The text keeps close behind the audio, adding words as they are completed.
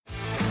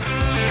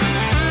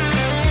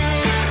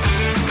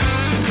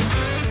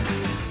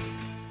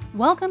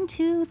Welcome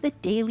to The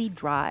Daily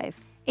Drive,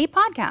 a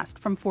podcast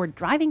from Ford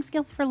Driving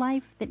Skills for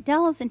Life that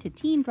delves into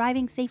teen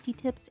driving safety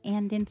tips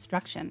and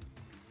instruction.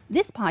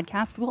 This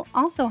podcast will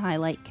also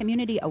highlight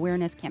community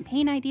awareness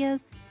campaign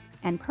ideas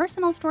and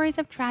personal stories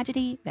of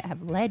tragedy that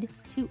have led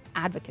to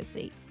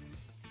advocacy.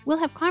 We'll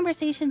have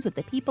conversations with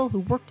the people who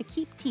work to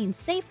keep teens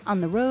safe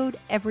on the road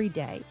every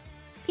day.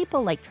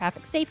 People like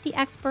traffic safety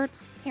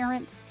experts,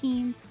 parents,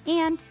 teens,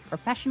 and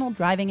professional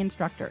driving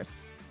instructors.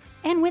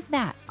 And with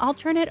that, I'll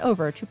turn it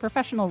over to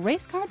professional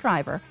race car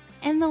driver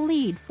and the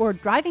lead for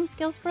Driving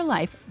Skills for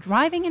Life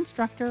driving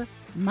instructor,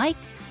 Mike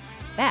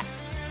Speck.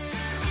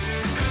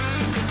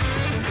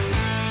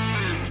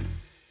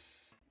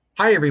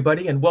 Hi,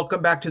 everybody, and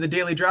welcome back to The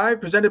Daily Drive,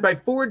 presented by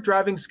Ford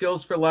Driving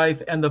Skills for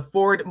Life and the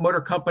Ford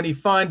Motor Company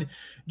Fund.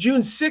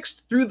 June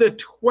 6th through the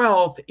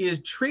 12th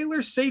is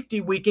Trailer Safety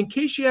Week. In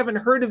case you haven't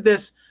heard of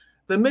this,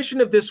 the mission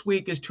of this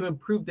week is to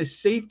improve the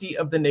safety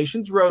of the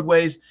nation's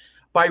roadways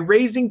by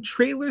raising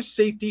trailer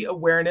safety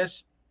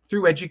awareness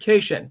through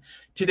education.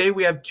 Today,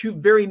 we have two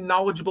very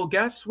knowledgeable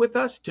guests with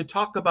us to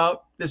talk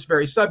about this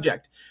very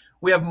subject.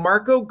 We have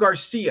Marco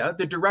Garcia,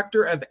 the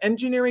Director of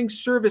Engineering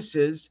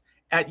Services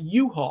at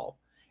U-Haul.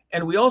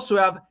 And we also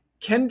have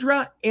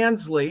Kendra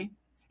Ansley,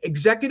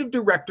 Executive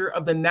Director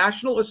of the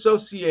National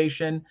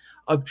Association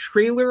of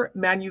Trailer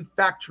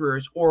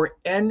Manufacturers, or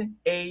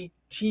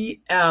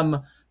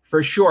NATM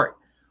for short.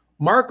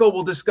 Marco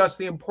will discuss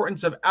the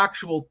importance of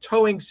actual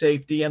towing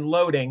safety and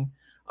loading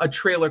a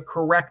trailer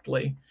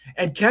correctly.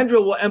 And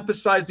Kendra will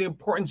emphasize the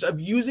importance of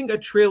using a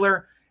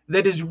trailer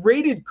that is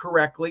rated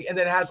correctly and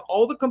that has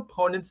all the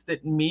components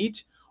that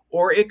meet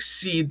or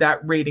exceed that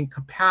rating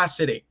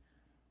capacity.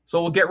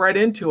 So we'll get right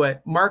into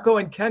it. Marco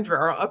and Kendra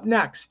are up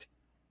next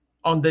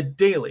on The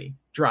Daily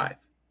Drive.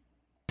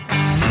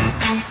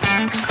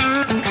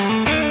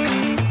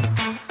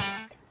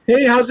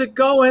 Hey, how's it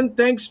going?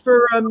 Thanks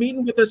for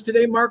meeting with us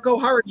today. Marco,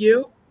 how are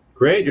you?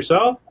 Great.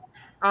 Yourself?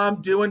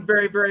 I'm doing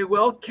very, very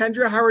well.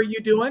 Kendra, how are you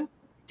doing?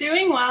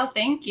 Doing well,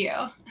 thank you.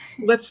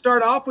 Let's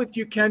start off with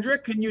you,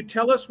 Kendra. Can you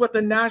tell us what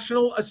the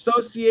National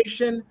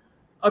Association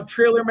of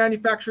Trailer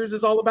Manufacturers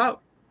is all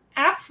about?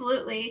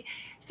 Absolutely.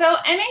 So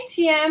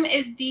NATM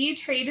is the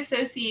trade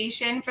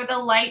association for the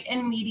light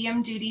and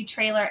medium duty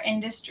trailer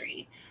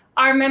industry.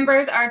 Our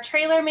members are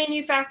trailer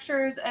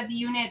manufacturers of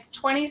units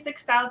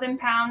 26,000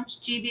 pounds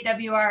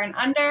GVWR and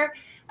under,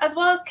 as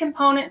well as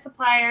component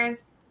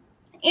suppliers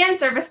and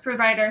service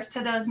providers to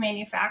those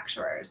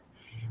manufacturers.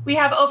 We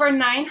have over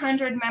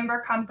 900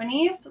 member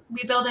companies.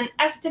 We build an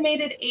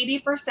estimated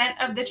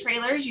 80% of the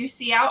trailers you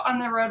see out on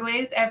the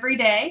roadways every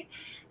day.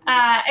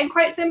 And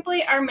quite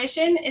simply, our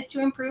mission is to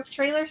improve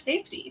trailer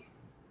safety.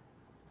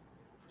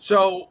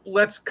 So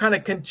let's kind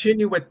of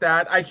continue with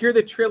that. I hear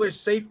the Trailer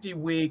Safety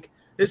Week.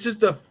 This is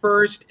the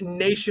first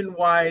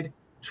nationwide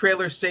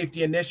trailer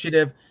safety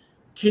initiative.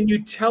 Can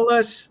you tell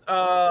us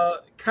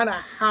kind of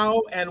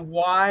how and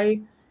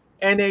why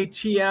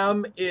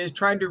NATM is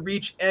trying to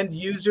reach end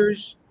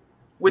users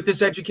with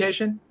this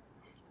education?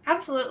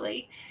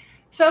 Absolutely.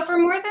 So for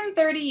more than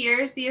 30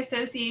 years, the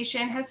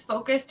association has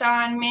focused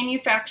on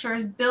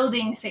manufacturers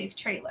building safe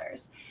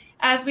trailers.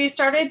 As we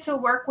started to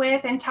work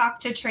with and talk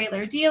to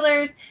trailer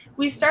dealers,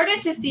 we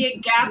started to see a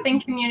gap in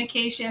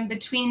communication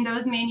between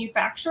those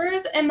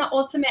manufacturers and the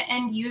ultimate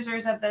end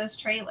users of those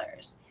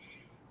trailers.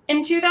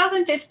 In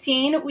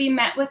 2015, we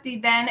met with the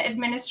then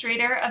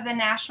administrator of the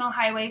National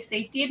Highway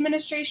Safety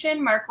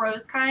Administration, Mark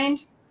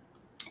Rosekind.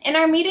 In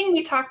our meeting,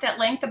 we talked at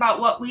length about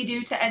what we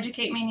do to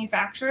educate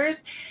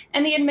manufacturers,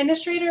 and the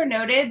administrator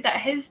noted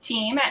that his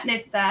team at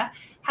NHTSA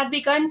had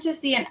begun to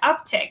see an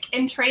uptick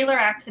in trailer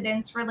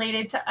accidents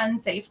related to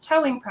unsafe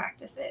towing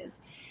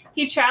practices.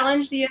 He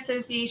challenged the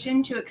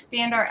association to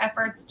expand our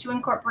efforts to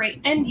incorporate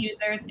end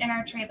users in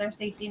our trailer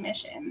safety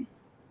mission.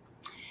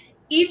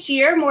 Each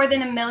year, more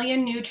than 1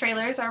 million new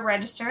trailers are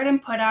registered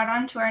and put out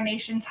onto our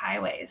nation's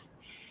highways.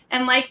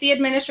 And like the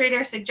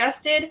administrator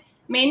suggested,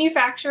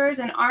 manufacturers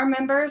and our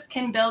members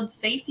can build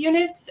safe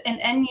units and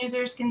end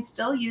users can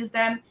still use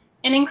them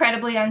in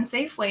incredibly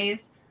unsafe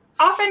ways,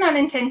 often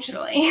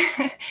unintentionally.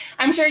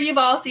 I'm sure you've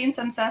all seen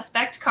some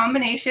suspect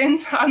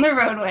combinations on the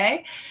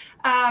roadway.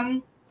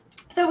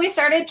 So we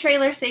started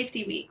Trailer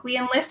Safety Week. We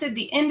enlisted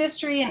the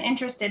industry and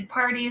interested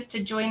parties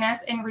to join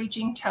us in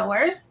reaching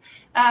towers.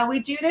 We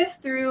do this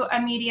through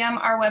a medium,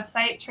 our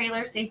website,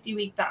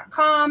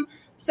 trailersafetyweek.com,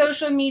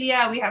 social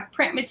media, we have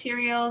print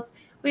materials.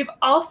 We've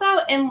also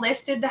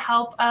enlisted the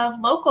help of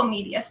local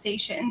media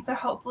stations, so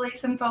hopefully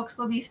some folks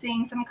will be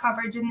seeing some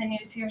coverage in the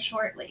news here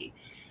shortly.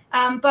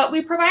 But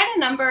we provide a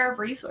number of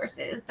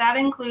resources. That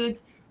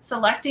includes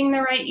selecting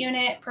the right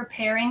unit,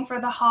 preparing for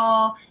the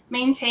haul,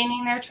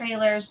 maintaining their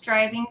trailers,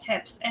 driving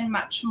tips, and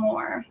much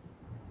more.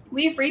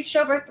 We've reached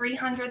over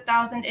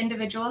 300,000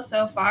 individuals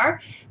so far.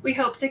 We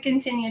hope to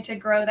continue to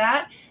grow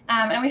that,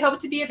 and we hope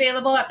to be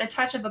available at the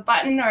touch of a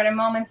button or at a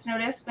moment's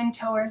notice when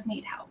towers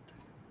need help.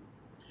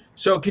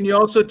 So can you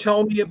also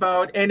tell me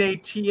about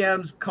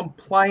NATM's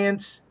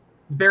compliance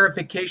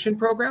verification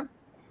program?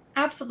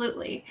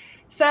 Absolutely.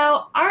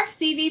 So our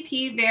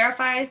CVP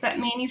verifies that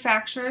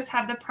manufacturers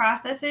have the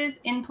processes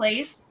in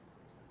place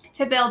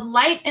to build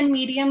light and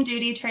medium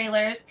duty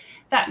trailers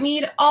that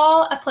meet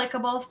all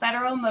applicable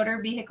federal motor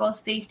vehicle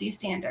safety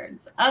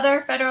standards,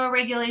 other federal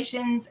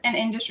regulations, and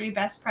industry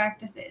best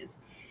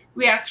practices.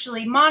 We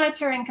actually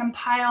monitor and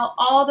compile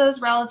all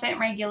those relevant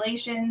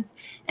regulations,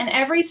 and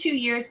every 2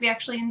 years we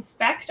actually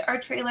inspect our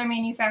trailer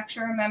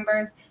manufacturer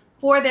members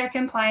for their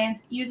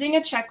compliance using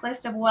a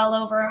checklist of well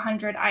over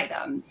 100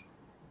 items.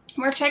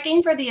 We're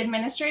checking for the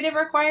administrative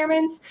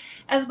requirements,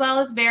 as well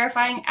as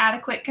verifying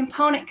adequate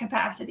component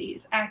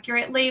capacities,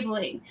 accurate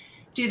labeling,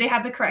 do they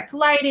have the correct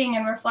lighting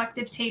and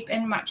reflective tape,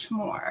 and much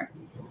more.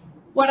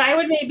 What I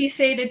would maybe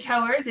say to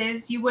towers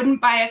is you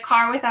wouldn't buy a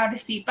car without a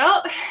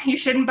seatbelt. You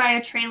shouldn't buy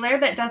a trailer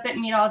that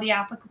doesn't meet all the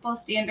applicable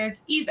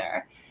standards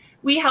either.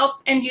 We help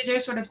end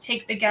users sort of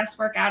take the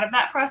guesswork out of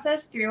that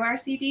process through our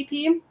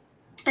CVP.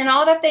 And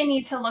all that they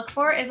need to look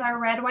for is our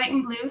red, white,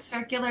 and blue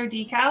circular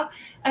decal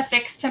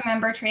affixed to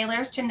member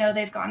trailers to know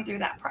they've gone through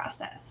that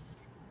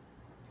process.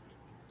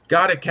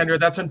 Got it, Kendra.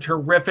 That's some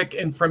terrific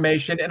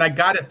information. And I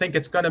got to think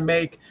it's going to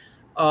make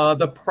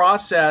the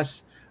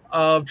process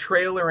of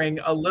trailering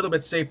a little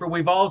bit safer.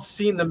 We've all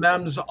seen the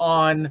memes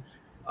on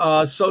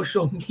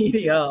social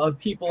media of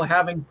people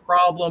having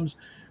problems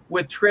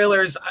with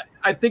trailers.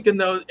 I think in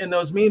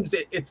those memes,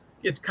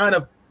 it's kind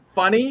of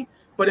funny.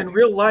 But in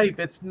real life,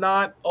 it's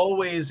not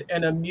always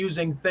an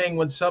amusing thing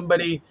when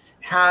somebody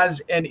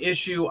has an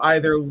issue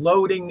either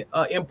loading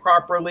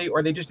improperly,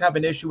 or they just have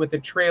an issue with the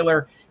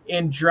trailer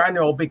in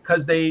general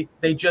because they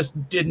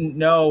just didn't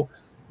know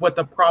what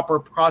the proper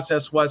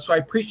process was. So I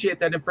appreciate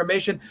that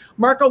information.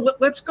 Marco,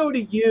 let's go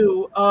to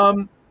you.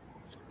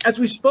 As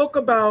we spoke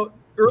about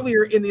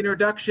earlier in the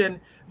introduction,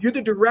 you're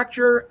the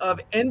Director of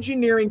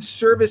Engineering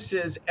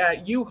Services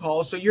at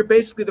U-Haul. So you're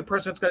basically the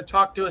person that's going to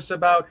talk to us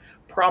about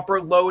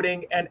proper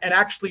loading and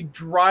actually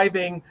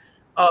driving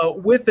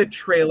with a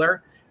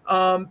trailer.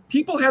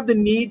 People have the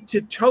need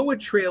to tow a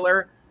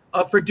trailer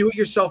for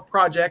do-it-yourself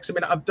projects. I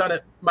mean, I've done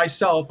it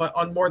myself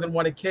on more than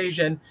one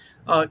occasion,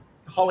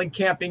 hauling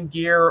camping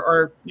gear,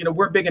 or,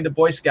 we're big into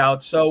Boy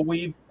Scouts. So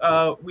we've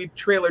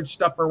trailered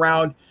stuff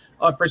around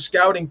for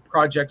scouting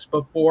projects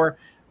before.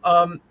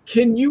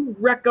 Can you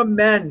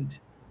recommend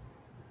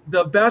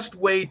the best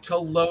way to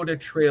load a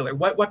trailer?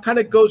 What kind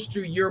of goes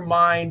through your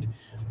mind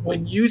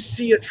when you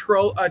see a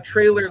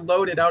trailer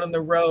loaded out on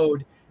the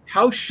road?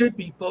 How should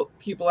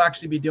people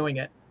actually be doing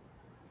it?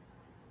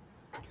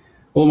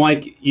 Well,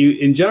 Mike,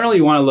 in general,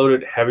 you want to load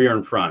it heavier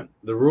in front.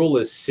 The rule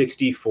is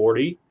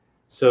 60-40.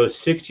 So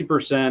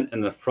 60%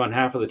 in the front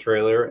half of the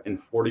trailer and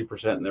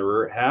 40% in the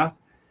rear half.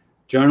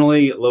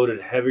 Generally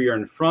loaded heavier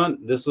in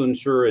front. This will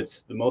ensure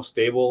it's the most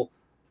stable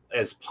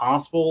as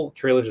possible.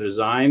 Trailers are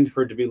designed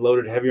for it to be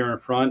loaded heavier in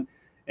front,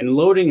 and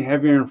loading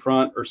heavier in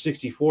front or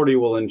 60-40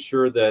 will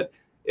ensure that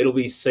it'll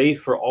be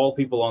safe for all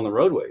people on the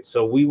roadway.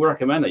 So we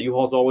recommend that.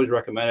 U-Haul's always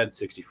recommended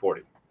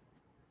 60-40.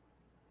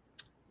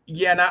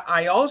 Yeah, and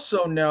I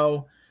also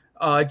know,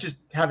 just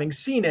having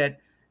seen it,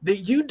 that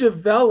you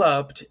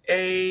developed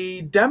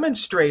a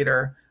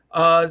demonstrator,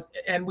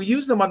 and we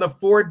use them on the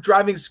Ford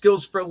Driving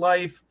Skills for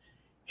Life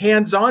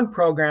hands-on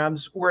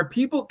programs, where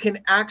people can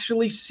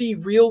actually see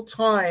real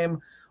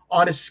time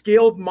on a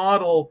scaled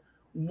model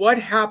what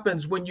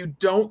happens when you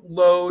don't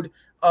load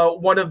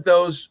one of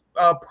those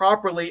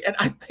properly. And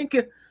I think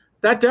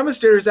that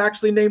demonstrator is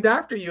actually named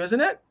after you,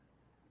 isn't it?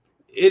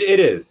 It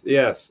is,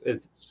 yes.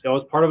 I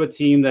was part of a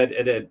team that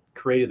had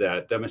created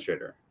that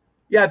demonstrator.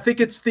 Yeah, I think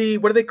it's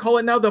what do they call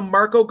it now? The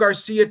Marco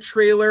Garcia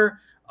trailer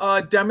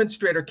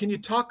demonstrator. Can you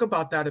talk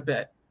about that a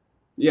bit?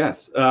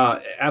 Yes,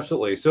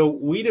 absolutely. So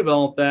we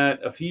developed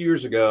that a few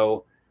years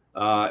ago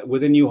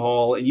within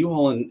U-Haul, and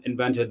U-Haul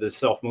invented the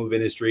self-move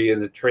industry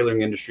and the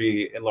trailering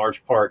industry in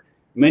large part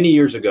many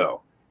years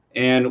ago.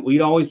 And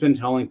we'd always been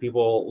telling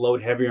people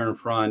load heavier in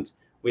front.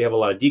 We have a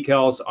lot of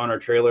decals on our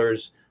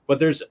trailers, but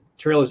there's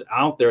trailers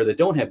out there that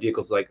don't have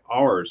decals like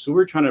ours. So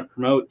we're trying to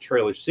promote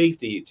trailer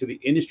safety to the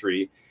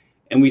industry.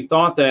 And we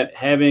thought that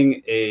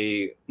having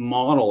a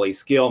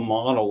scale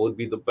model would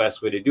be the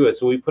best way to do it.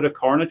 So we put a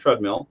car on a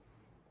treadmill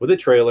with a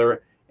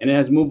trailer, and it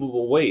has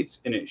movable weights,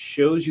 and it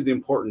shows you the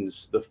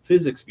importance, the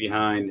physics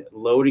behind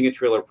loading a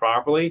trailer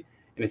properly.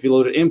 And if you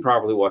load it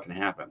improperly, what can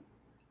happen?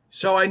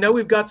 So I know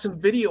we've got some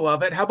video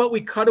of it. How about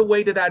we cut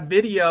away to that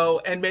video,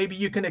 and maybe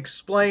you can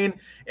explain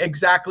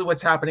exactly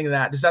what's happening in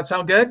that. Does that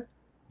sound good?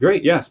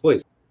 Great. Yes,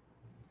 please.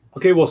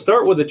 Okay, we'll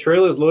start with the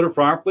trailer is loaded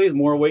properly,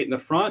 more weight in the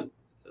front,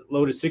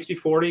 loaded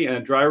 60-40, and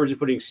the driver is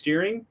putting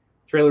steering.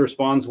 Trailer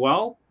responds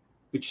well.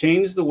 We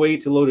change the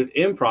weight to load it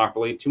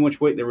improperly, too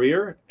much weight in the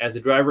rear. As the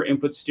driver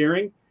inputs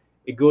steering,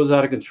 it goes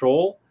out of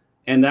control,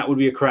 and that would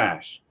be a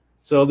crash.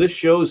 So this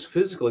shows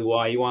physically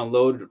why you want to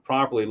load it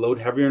properly, load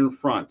heavier in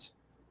front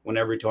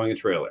whenever you're towing a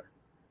trailer.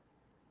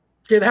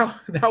 Okay,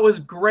 that was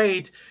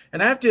great.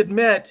 And I have to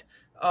admit,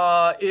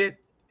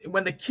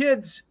 when the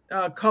kids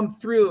come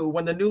through,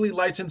 when the newly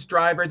licensed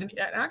drivers, and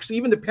actually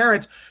even the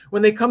parents,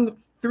 when they come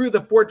through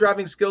the Ford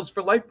Driving Skills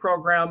for Life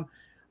program,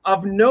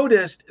 I've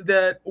noticed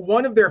that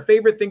one of their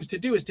favorite things to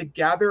do is to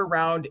gather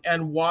around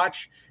and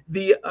watch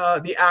the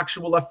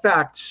actual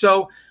effect.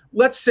 So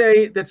let's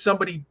say that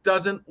somebody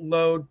doesn't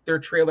load their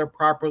trailer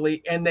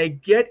properly and they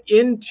get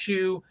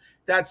into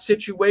that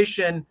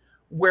situation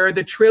where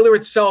the trailer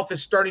itself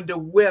is starting to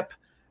whip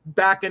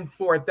back and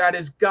forth. That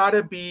has got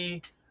to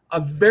be a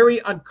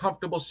very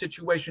uncomfortable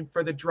situation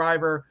for the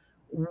driver.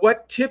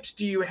 What tips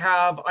do you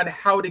have on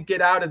how to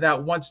get out of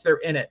that once they're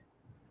in it?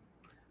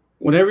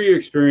 Whenever you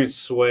experience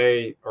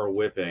sway or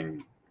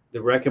whipping,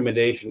 the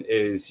recommendation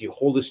is you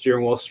hold the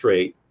steering wheel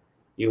straight,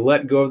 you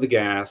let go of the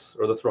gas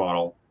or the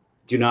throttle,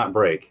 do not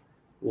brake.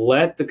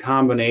 Let the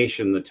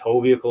combination, the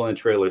tow vehicle and the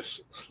trailer,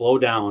 slow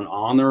down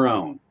on their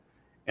own,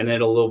 and then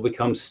it'll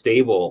become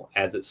stable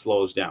as it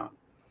slows down.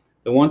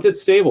 Then once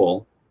it's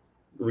stable,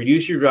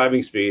 reduce your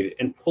driving speed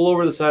and pull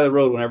over the side of the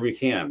road whenever you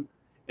can.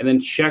 And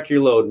then check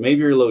your load. Maybe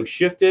your load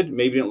shifted,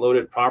 maybe you didn't load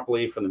it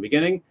properly from the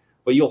beginning,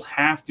 but you'll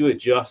have to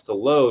adjust the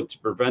load to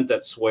prevent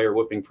that sway or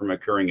whipping from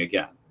occurring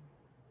again.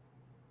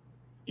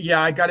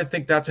 Yeah, I got to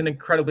think that's an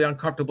incredibly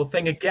uncomfortable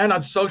thing. Again,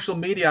 on social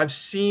media, I've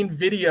seen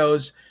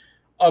videos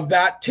of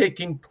that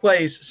taking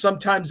place.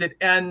 Sometimes it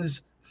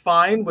ends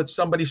fine with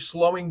somebody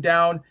slowing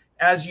down,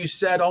 as you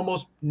said,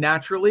 almost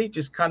naturally,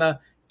 just kind of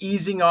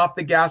easing off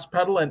the gas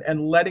pedal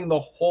and letting the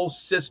whole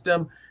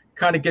system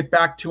kind of get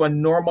back to a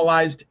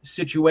normalized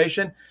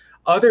situation.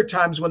 Other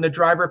times when the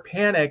driver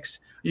panics,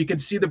 you can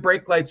see the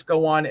brake lights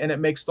go on and it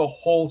makes the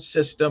whole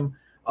system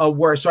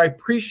worse. So I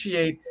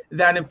appreciate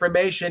that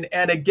information.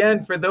 And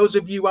again, for those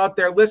of you out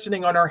there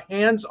listening on our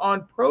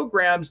hands-on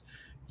programs,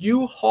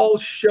 U-Haul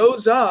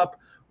shows up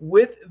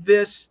with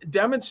this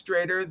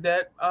demonstrator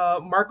that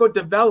Marco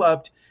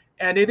developed.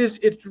 And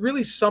it's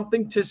really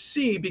something to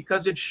see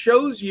because it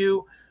shows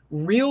you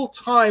real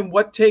time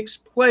what takes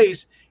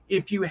place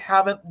if you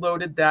haven't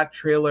loaded that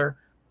trailer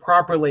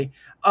properly.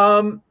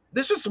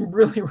 This was some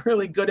really,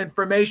 really good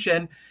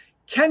information.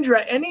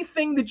 Kendra,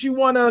 anything that you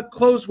want to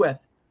close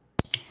with?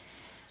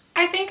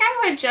 I think I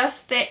would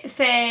just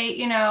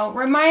say,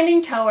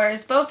 reminding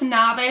towers, both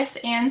novice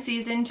and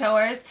seasoned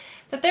towers,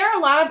 that there are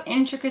a lot of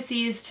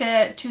intricacies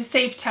to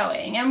safe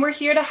towing, and we're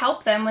here to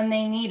help them when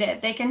they need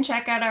it. They can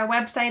check out our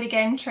website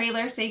again,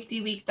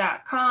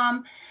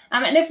 trailersafetyweek.com.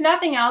 And if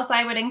nothing else,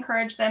 I would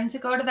encourage them to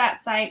go to that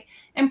site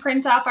and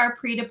print off our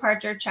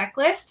pre-departure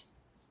checklist.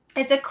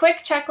 It's a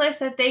quick checklist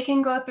that they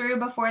can go through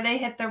before they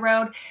hit the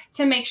road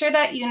to make sure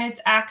that unit's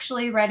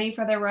actually ready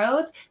for the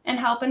roads and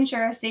help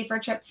ensure a safer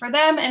trip for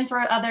them and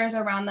for others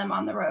around them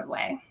on the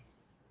roadway.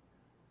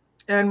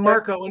 And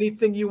Marco,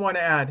 anything you want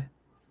to add?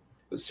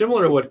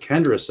 Similar to what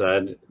Kendra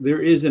said,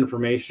 there is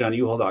information on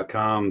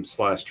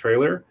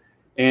uhaul.com/trailer,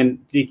 and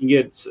you can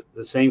get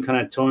the same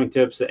kind of towing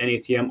tips that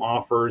NATM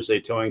offers,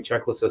 a towing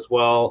checklist as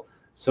well,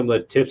 some of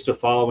the tips to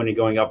follow when you're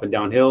going up and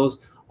down hills.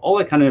 All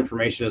that kind of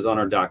information is on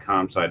our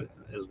 .com site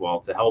as well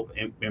to help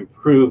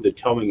improve the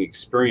towing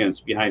experience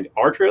behind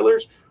our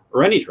trailers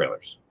or any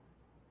trailers.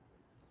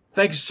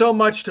 Thanks so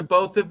much to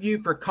both of you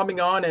for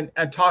coming on and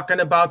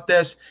talking about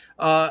this.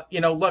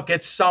 Look,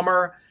 it's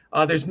summer.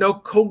 There's no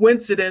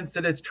coincidence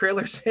that it's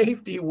Trailer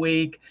Safety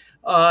Week.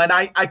 And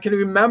I can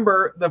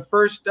remember the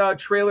first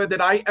trailer that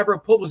I ever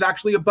pulled was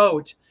actually a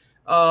boat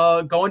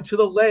going to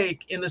the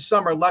lake in the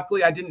summer.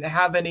 Luckily, I didn't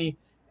have any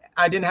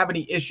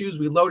issues.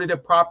 We loaded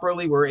it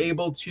properly. We were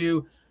able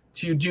to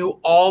do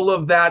all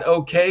of that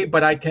okay.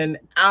 But I can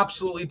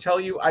absolutely tell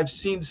you, I've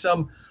seen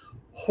some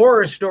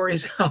horror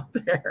stories out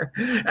there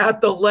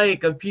at the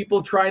lake of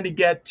people trying to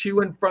get to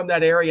and from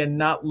that area and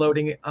not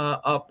loading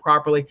up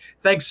properly.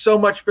 Thanks so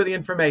much for the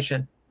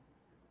information.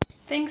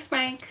 Thanks,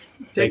 Mike.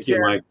 Thank you,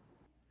 Mike.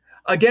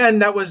 Again,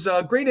 that was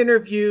a great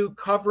interview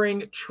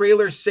covering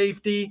trailer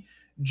safety.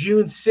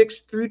 June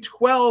 6th through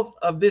 12th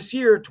of this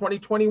year,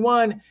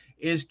 2021,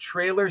 is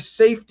Trailer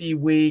Safety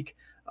Week.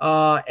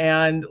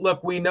 And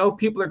look, we know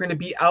people are going to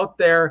be out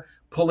there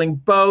pulling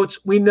boats.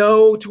 We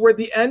know toward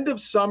the end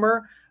of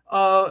summer,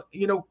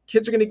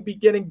 kids are going to be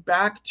getting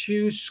back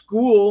to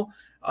school,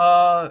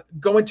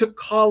 going to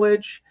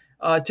college,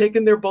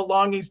 taking their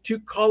belongings to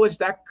college.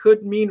 That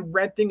could mean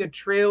renting a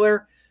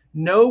trailer.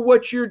 Know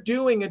what you're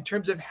doing in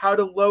terms of how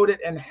to load it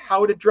and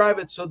how to drive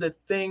it so that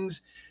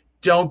things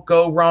don't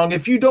go wrong.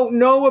 If you don't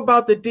know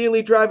about the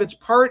Daily Drive, it's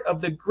part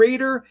of the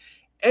greater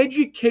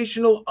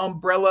educational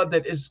umbrella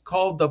that is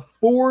called the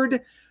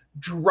Ford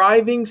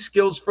Driving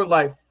Skills for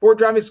Life. Ford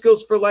Driving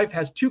Skills for Life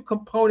has two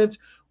components.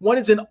 One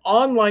is an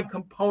online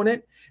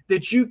component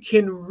that you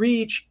can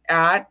reach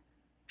at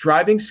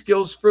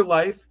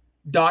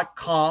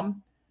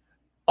drivingskillsforlife.com.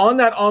 On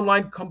that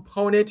online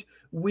component,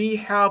 we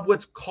have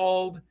what's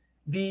called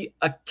the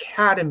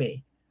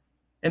Academy.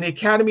 And the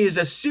Academy is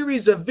a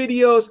series of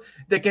videos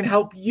that can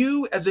help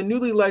you as a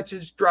newly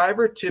licensed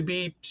driver to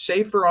be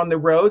safer on the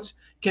roads,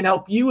 can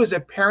help you as a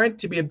parent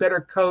to be a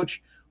better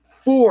coach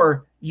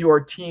for your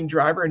teen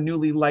driver, a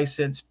newly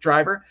licensed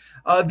driver.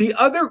 The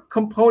other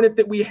component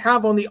that we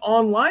have on the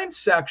online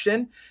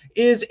section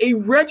is a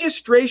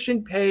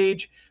registration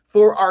page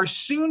for our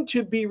soon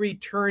to be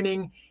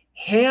returning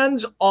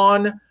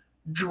hands-on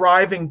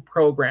driving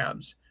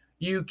programs.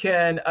 You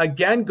can,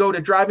 again, go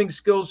to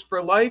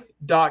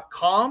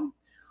drivingskillsforlife.com,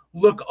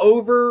 look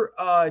over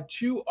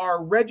to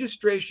our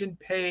registration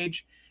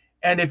page.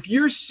 And if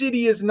your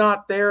city is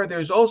not there,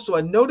 there's also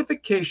a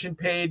notification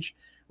page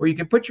where you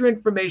can put your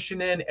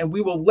information in, and we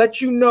will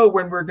let you know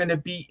when we're going to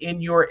be in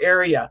your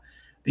area.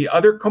 The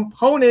other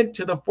component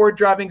to the Ford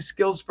Driving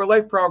Skills for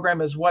Life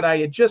program is what I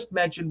had just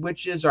mentioned,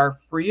 which is our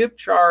free of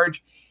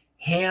charge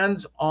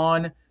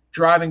hands-on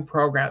driving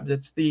programs.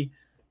 It's the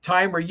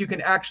time where you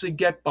can actually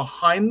get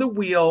behind the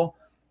wheel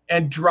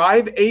and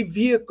drive a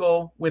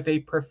vehicle with a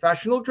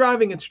professional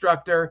driving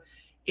instructor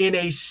in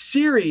a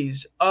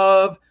series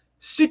of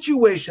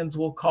situations,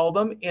 we'll call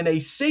them, in a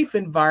safe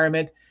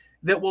environment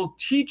that will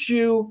teach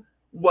you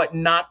what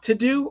not to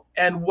do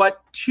and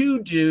what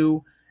to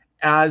do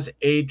as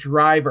a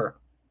driver.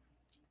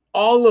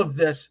 All of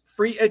this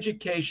free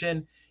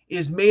education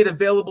is made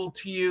available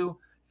to you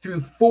through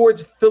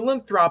Ford's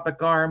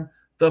philanthropic arm,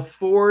 the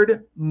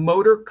Ford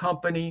Motor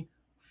Company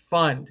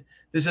Fund.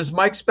 This is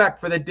Mike Speck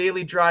for the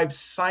Daily Drive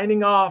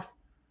signing off.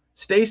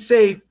 Stay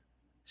safe,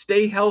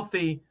 stay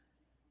healthy,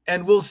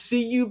 and we'll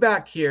see you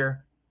back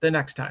here the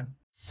next time.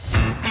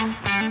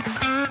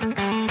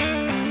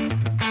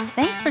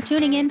 Thanks for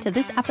tuning in to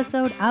this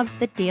episode of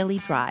The Daily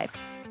Drive,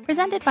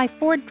 presented by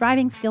Ford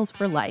Driving Skills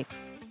for Life.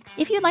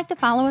 If you'd like to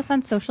follow us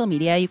on social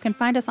media, you can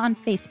find us on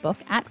Facebook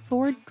at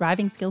Ford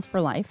Driving Skills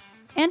for Life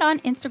and on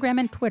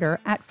Instagram and Twitter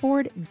at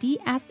Ford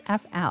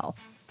DSFL.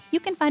 You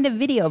can find a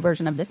video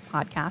version of this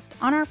podcast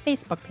on our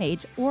Facebook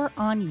page or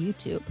on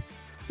YouTube.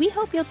 We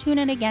hope you'll tune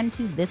in again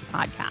to this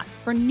podcast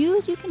for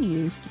news you can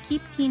use to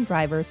keep teen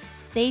drivers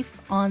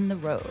safe on the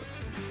road.